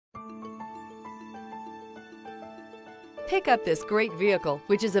Pick up this great vehicle,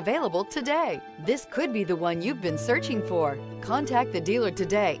 which is available today. This could be the one you've been searching for. Contact the dealer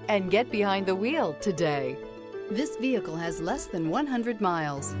today and get behind the wheel today. This vehicle has less than 100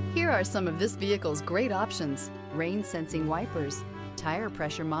 miles. Here are some of this vehicle's great options: rain sensing wipers, tire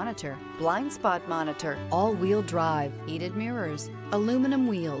pressure monitor, blind spot monitor, all-wheel drive, heated mirrors, aluminum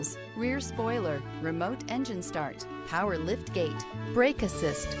wheels, rear spoiler, remote engine start, power lift gate, brake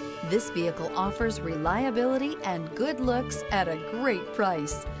assist. This vehicle offers reliability and good looks at a great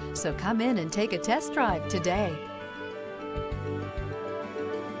price. So come in and take a test drive today.